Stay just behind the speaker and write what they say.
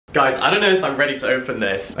Guys, I don't know if I'm ready to open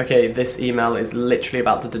this. Okay, this email is literally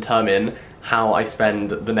about to determine how I spend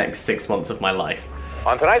the next 6 months of my life.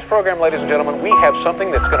 On tonight's program, ladies and gentlemen, we have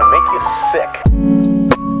something that's gonna make you sick.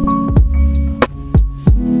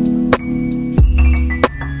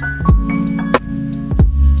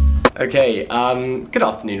 Okay, good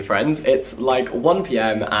afternoon friends. It's like 1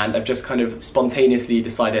 PM and I've just kind of spontaneously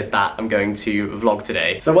decided that I'm going to vlog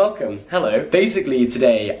today. So welcome, hello. Basically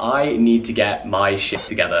today I need to get my shit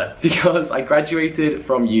together because I graduated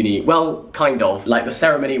from uni. Well, kind of. Like the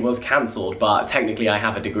ceremony was cancelled, but technically I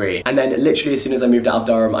have a degree. And then literally as soon as I moved out of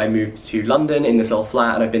Durham, I moved to London in this little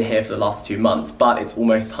flat and I've been here for the last 2 months, but it's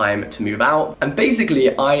almost time to move out. And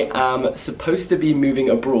basically I am supposed to be moving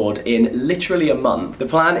abroad in literally a month. The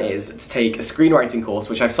plan is to take a screenwriting course,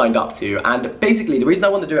 which I've signed up to, and basically the reason I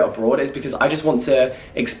want to do it abroad is because I just want to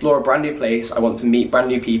explore a brand new place, I want to meet brand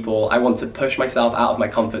new people, I want to push myself out of my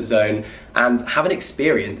comfort zone and have an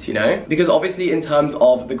experience, you know? Because obviously in terms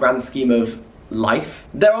of the grand scheme of life,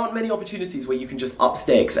 there aren't many opportunities where you can just up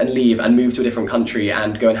sticks and leave and move to a different country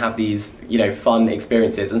and go and have these, you know, fun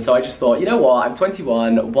experiences. And so I just thought, you know what, I'm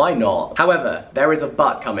 21, why not? However, there is a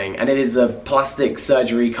butt coming, and it is a plastic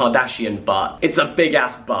surgery Kardashian butt. It's a big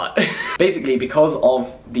ass butt. Basically, because of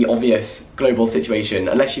the obvious global situation,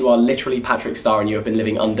 unless you are literally Patrick Star and you have been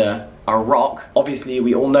living under a rock, obviously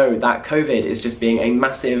we all know that COVID is just being a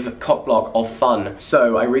massive cockblock of fun.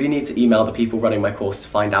 So I really need to email the people running my course to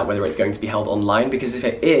find out whether it's going to be held online, because if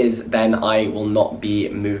it is, then I will not be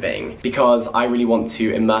moving, because I really want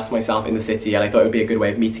to immerse myself in the city and I thought it would be a good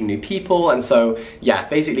way of meeting new people. And so yeah,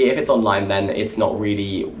 basically if it's online then it's not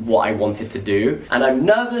really what I wanted to do. And I'm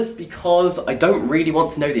nervous because I don't really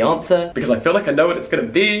want to know the answer, because I feel like I know what it's gonna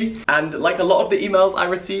be. And like a lot of the emails I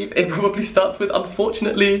receive, it probably starts with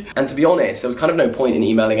unfortunately. And to be honest, there was kind of no point in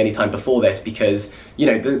emailing any time before this because, you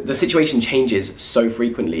know, the situation changes so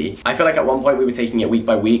frequently. I feel like at one point we were taking it week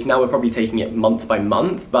by week, now we're probably taking it month by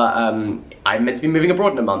month, but I'm meant to be moving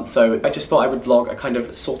abroad in a month, so I just thought I would vlog a kind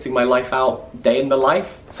of sorting my life out, day in the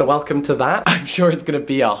life. So welcome to that. I'm sure it's gonna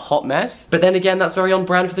be a hot mess, but then again, that's very on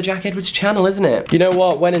brand for the Jack Edwards channel, isn't it? You know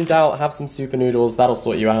what, when in doubt, have some super noodles, that'll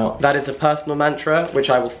sort you out. That is a personal mantra, which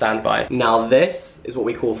I will stand by. Now this is what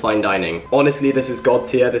we call fine dining. Honestly, this is God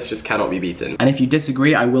tier, this just cannot be beaten. And if you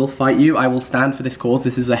disagree, I will fight you, I will stand for this cause.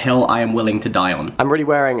 This is a hill I am willing to die on. I'm really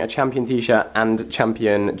wearing a Champion t-shirt and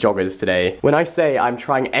Champion joggers today. When I say I'm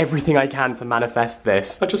trying everything I can to manifest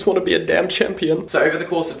this, I just want to be a damn champion. So over the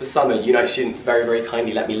course of the summer, Unite students very, very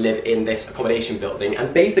kindly let me live in this accommodation building,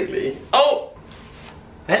 and basically, oh!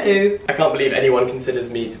 Hello. I can't believe anyone considers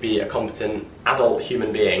me to be a competent adult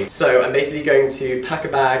human being. So I'm basically going to pack a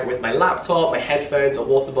bag with my laptop, my headphones, a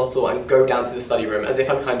water bottle, and go down to the study room as if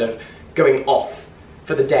I'm kind of going off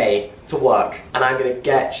for the day to work, and I'm gonna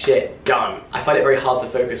get shit done. I find it very hard to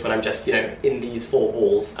focus when I'm just, you know, in these 4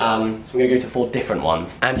 walls. So I'm gonna go to 4 different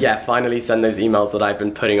ones. And yeah, finally send those emails that I've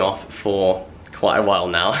been putting off for quite a while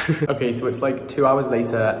now. Okay, so it's like 2 hours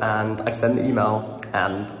later and I've sent the email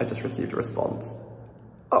and I just received a response.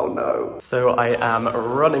 Oh no. So I am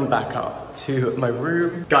running back up to my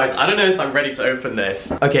room. Guys, I don't know if I'm ready to open this.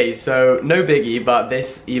 Okay, so no biggie, but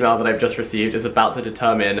this email that I've just received is about to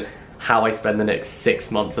determine how I spend the next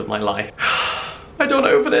 6 months of my life. I don't want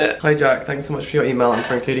to open it. Hi Jack, thanks so much for your email and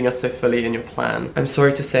for including us so fully in your plan. I'm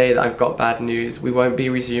sorry to say that I've got bad news. We won't be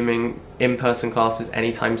resuming in-person classes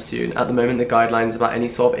anytime soon. At the moment, the guidelines about any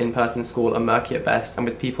sort of in-person school are murky at best, and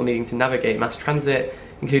with people needing to navigate mass transit,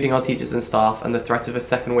 including our teachers and staff, and the threat of a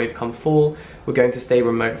second wave come fall, we're going to stay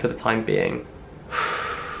remote for the time being.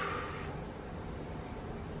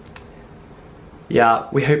 Yeah,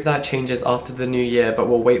 we hope that changes after the new year, but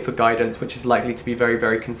we'll wait for guidance, which is likely to be very,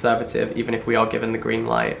 very conservative, even if we are given the green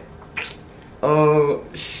light. Oh,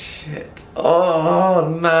 shit. Oh,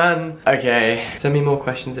 man. Okay, send me more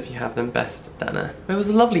questions if you have them, best, Dana. It was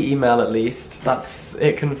a lovely email, at least. That's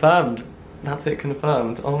it confirmed. That's it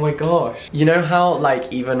confirmed. Oh my gosh. You know how,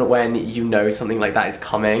 like, even when you know something like that is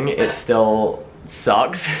coming, it still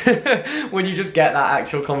sucks? When you just get that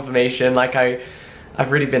actual confirmation, like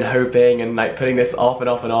I've really been hoping and like putting this off and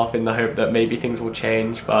off and off in the hope that maybe things will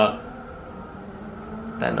change, but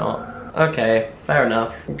they're not. Okay, fair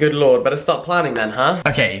enough. Good lord, better start planning then, huh?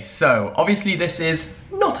 Okay, so obviously this is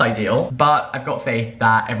not not ideal, but I've got faith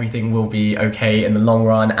that everything will be okay in the long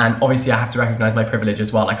run. And obviously I have to recognize my privilege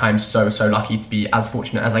as well. Like I'm so lucky to be as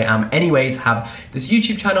fortunate as I am anyways, have this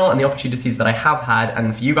YouTube channel and the opportunities that I have had,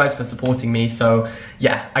 and for you guys for supporting me. So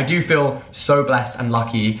yeah, I do feel so blessed and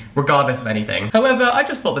lucky regardless of anything. However, I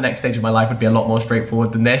just thought the next stage of my life would be a lot more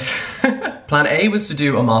straightforward than this. Plan A was to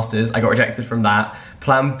do a master's. I got rejected from that.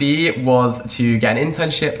 Plan B was to get an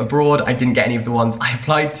internship abroad. I didn't get any of the ones I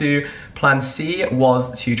applied to. Plan C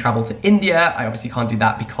was to travel to India. I obviously can't do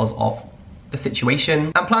that because of the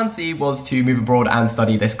situation. And plan C was to move abroad and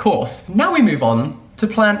study this course. Now we move on to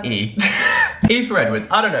plan E. E for Edwards,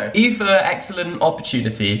 I don't know. E for excellent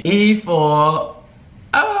opportunity. E for...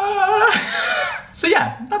 So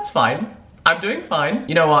yeah, that's fine. I'm doing fine.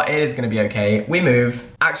 You know what, it is gonna be okay. We move.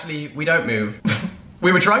 Actually, we don't move.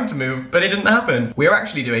 We were trying to move, but it didn't happen. We're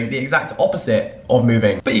actually doing the exact opposite of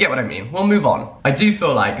moving. But you get what I mean, we'll move on. I do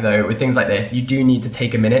feel like though, with things like this, you do need to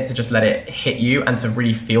take a minute to just let it hit you and to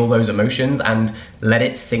really feel those emotions and let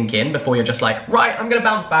it sink in before you're just like, right, I'm gonna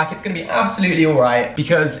bounce back, it's gonna be absolutely all right.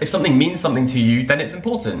 Because if something means something to you, then it's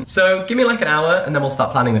important. So give me like an hour and then we'll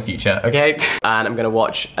start planning the future, okay? And I'm gonna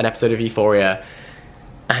watch an episode of Euphoria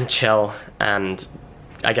and chill and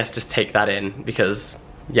I guess just take that in because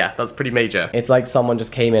yeah, that's pretty major. It's like someone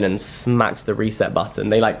just came in and smacked the reset button.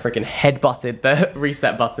 They like freaking headbutted the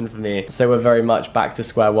reset button for me. So we're very much back to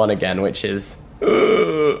square one again, which is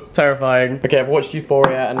terrifying. Okay, I've watched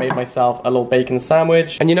Euphoria and made myself a little bacon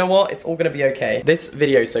sandwich. And you know what? It's all gonna be okay. This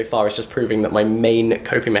video so far is just proving that my main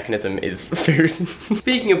coping mechanism is food.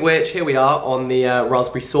 Speaking of which, here we are on the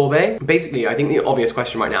raspberry sorbet. Basically, I think the obvious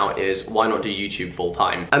question right now is why not do YouTube full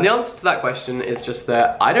time? And the answer to that question is just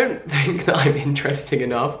that I don't think that I'm interesting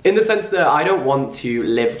enough. In the sense that I don't want to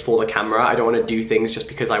live for the camera. I don't want to do things just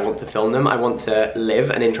because I want to film them. I want to live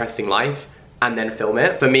an interesting life and then film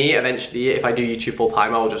it. For me, eventually, if I do YouTube full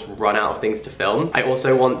time, I will just run out of things to film. I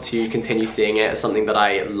also want to continue seeing it as something that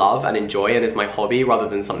I love and enjoy and is my hobby rather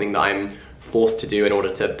than something that I'm forced to do in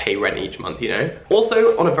order to pay rent each month, you know?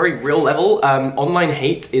 Also, on a very real level, online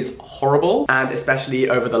hate is horrible, and especially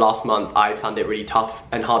over the last month, I found it really tough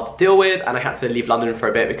and hard to deal with, and I had to leave London for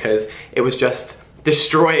a bit because it was just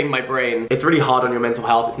destroying my brain. It's really hard on your mental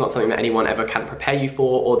health. It's not something that anyone ever can prepare you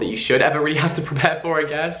for or that you should ever really have to prepare for, I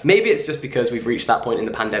guess. Maybe it's just because we've reached that point in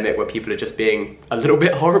the pandemic where people are just being a little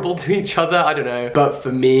bit horrible to each other, I don't know. But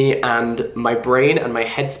for me and my brain and my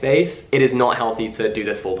headspace, it is not healthy to do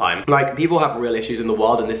this full time. Like, people have real issues in the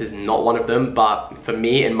world and this is not one of them, but for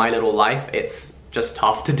me in my little life, it's just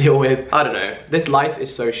tough to deal with. I don't know. This life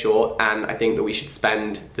is so short and I think that we should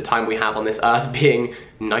spend the time we have on this earth being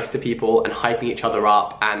nice to people and hyping each other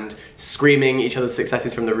up and screaming each other's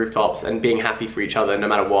successes from the rooftops and being happy for each other no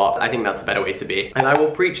matter what. I think that's a better way to be. And I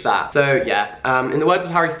will preach that. So yeah, in the words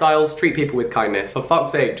of Harry Styles, treat people with kindness. For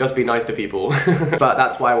fuck's sake, just be nice to people. But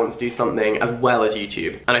that's why I want to do something as well as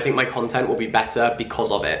YouTube. And I think my content will be better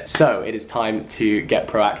because of it. So it is time to get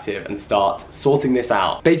proactive and start sorting this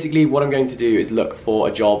out. Basically, what I'm going to do is look for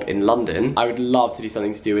a job in London. I would love to do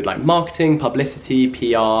something to do with like marketing, publicity,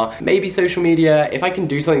 PR, maybe social media. If I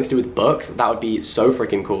can do something to do with books, that would be so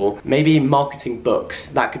freaking cool. Maybe marketing books,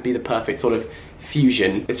 that could be the perfect sort of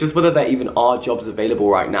fusion. It's just whether there even are jobs available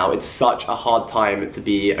right now. It's such a hard time to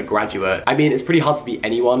be a graduate. I mean, it's pretty hard to be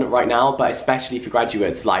anyone right now, but especially for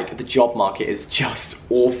graduates, like the job market is just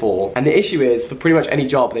awful. And the issue is for pretty much any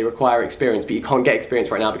job, they require experience, but you can't get experience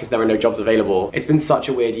right now because there are no jobs available. It's been such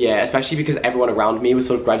a weird year, especially because everyone around me was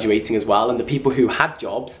sort of graduating as well, and the people who had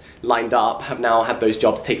jobs lined up have now had those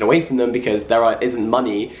jobs taken away from them because there isn't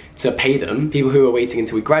money to pay them. People who are waiting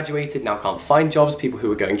until we graduated now can't find jobs. People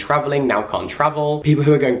who are going traveling now can't travel. People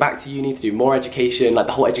who are going back to uni to do more education, like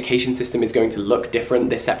the whole education system is going to look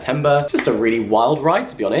different this September. It's just a really wild ride,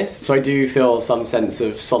 to be honest. So I do feel some sense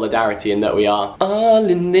of solidarity in that we are all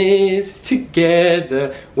in this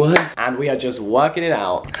together once, and we are just working it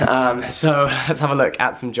out. So let's have a look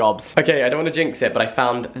at some jobs. Okay, I don't want to jinx it, but I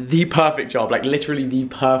found the perfect job, like literally the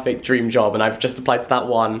perfect dream job, and I've just applied to that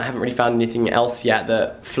one. I haven't really found anything else yet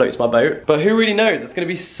that floats my boat, but who really knows? It's going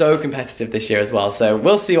to be so competitive this year as well, so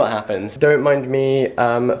we'll see what happens. Don't mind me,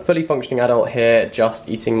 fully functioning adult here, just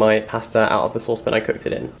eating my pasta out of the saucepan I cooked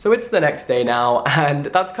it in. So it's the next day now, and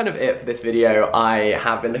that's kind of it for this video. I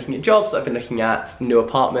have been looking at jobs, I've been looking at new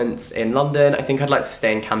apartments in London. I think I'd like to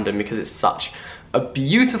stay in Camden because it's such a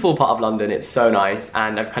beautiful part of London. It's so nice,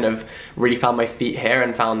 and I've kind of really found my feet here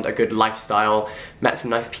and found a good lifestyle, met some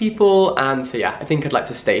nice people, and so yeah, I think I'd like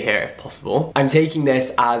to stay here if possible. I'm taking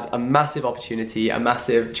this as a massive opportunity, a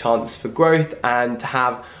massive chance for growth, and to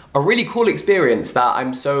have a really cool experience that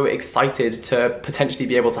I'm so excited to potentially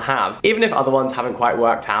be able to have. Even if other ones haven't quite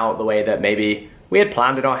worked out the way that maybe we had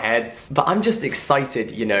planned in our heads. But I'm just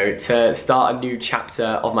excited, you know, to start a new chapter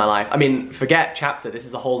of my life. I mean, forget chapter, this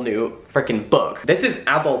is a whole new freaking book. This is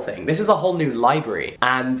adulting. This is a whole new library.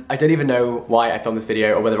 And I don't even know why I filmed this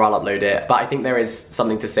video or whether I'll upload it, but I think there is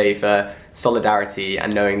something to say for solidarity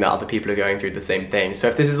and knowing that other people are going through the same thing. So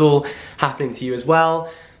if this is all happening to you as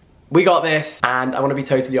well, we got this. And I want to be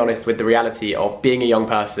totally honest with the reality of being a young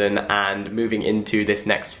person and moving into this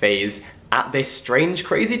next phase at this strange,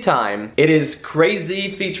 crazy time. It is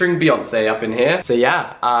Crazy featuring Beyonce up in here. So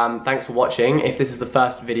yeah, thanks for watching. If this is the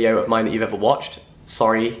first video of mine that you've ever watched,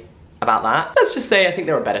 sorry about that. Let's just say I think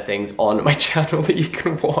there are better things on my channel that you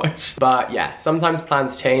can watch. But yeah, sometimes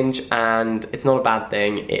plans change and it's not a bad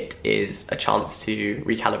thing. It is a chance to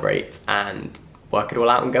recalibrate and work it all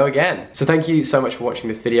out and go again. So thank you so much for watching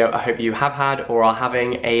this video. I hope you have had or are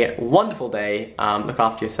having a wonderful day. Look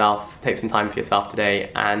after yourself, take some time for yourself today,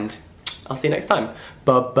 and I'll see you next time.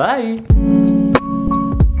 Bye-bye.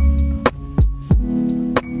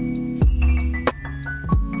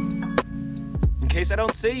 In case I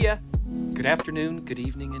don't see ya, good afternoon, good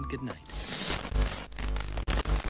evening, and good night.